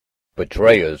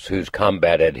Petraeus, whose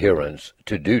combat adherence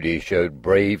to duty showed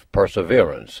brave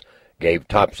perseverance, gave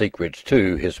top secrets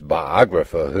to his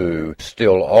biographer, who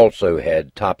still also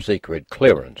had top secret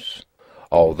clearance.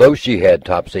 Although she had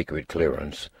top secret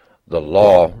clearance, the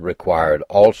law required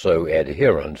also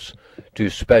adherence to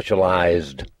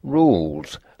specialized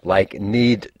rules like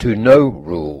need-to-know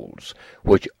rules,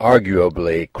 which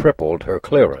arguably crippled her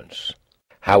clearance.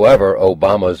 However,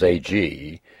 Obama's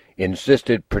AG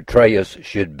insisted Petraeus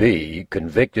should be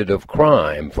convicted of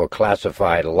crime for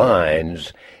classified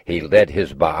lines he let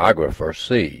his biographer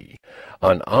see.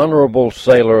 An honorable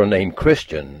sailor named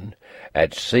Christian,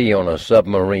 at sea on a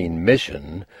submarine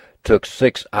mission, took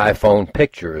 6 iPhone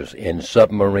pictures in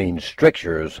submarine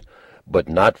strictures, but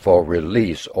not for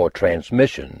release or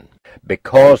transmission.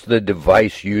 Because the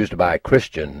device used by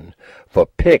Christian for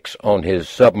pics on his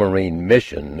submarine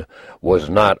mission was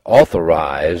not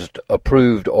authorized,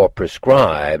 approved, or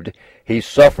prescribed, he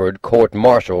suffered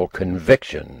court-martial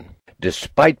conviction.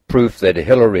 Despite proof that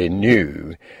Hillary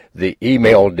knew the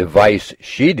email device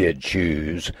she did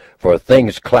choose for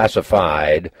things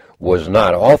classified was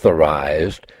not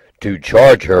authorized, to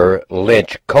charge her,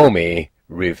 Lynch Comey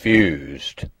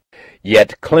refused.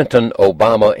 Yet Clinton,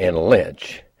 Obama, and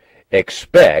Lynch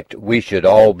expect we should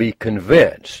all be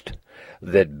convinced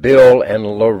that Bill and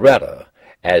Loretta,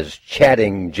 as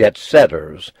chatting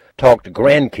jet-setters, talked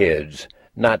grandkids,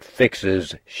 not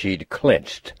fixes she'd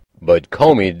clinched. But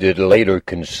Comey did later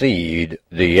concede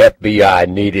the FBI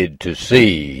needed to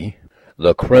see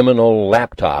the criminal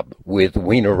laptop with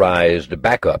Wienerized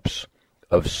backups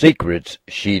of secrets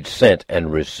she'd sent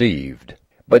and received.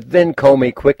 But then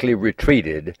Comey quickly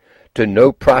retreated to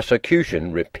no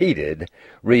prosecution repeated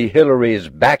Hillary's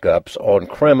backups on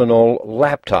criminal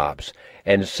laptops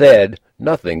and said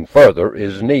nothing further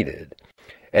is needed.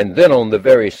 And then on the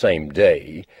very same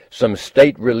day, some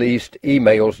state-released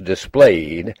emails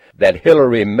displayed that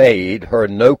Hillary made her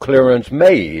no-clearance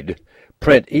maid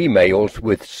print emails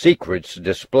with secrets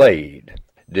displayed.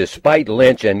 Despite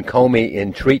Lynch and Comey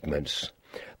entreatments,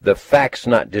 the facts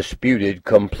not disputed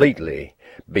completely,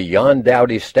 beyond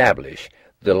doubt established,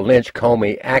 the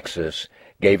Lynch-Comey axis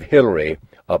gave Hillary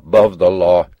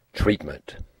above-the-law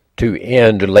treatment. To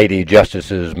end Lady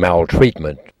Justice's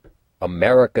maltreatment,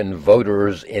 American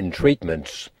voters'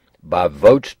 entreatments by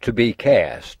votes to be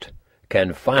cast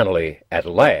can finally, at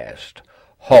last,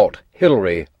 halt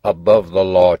Hillary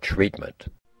above-the-law treatment.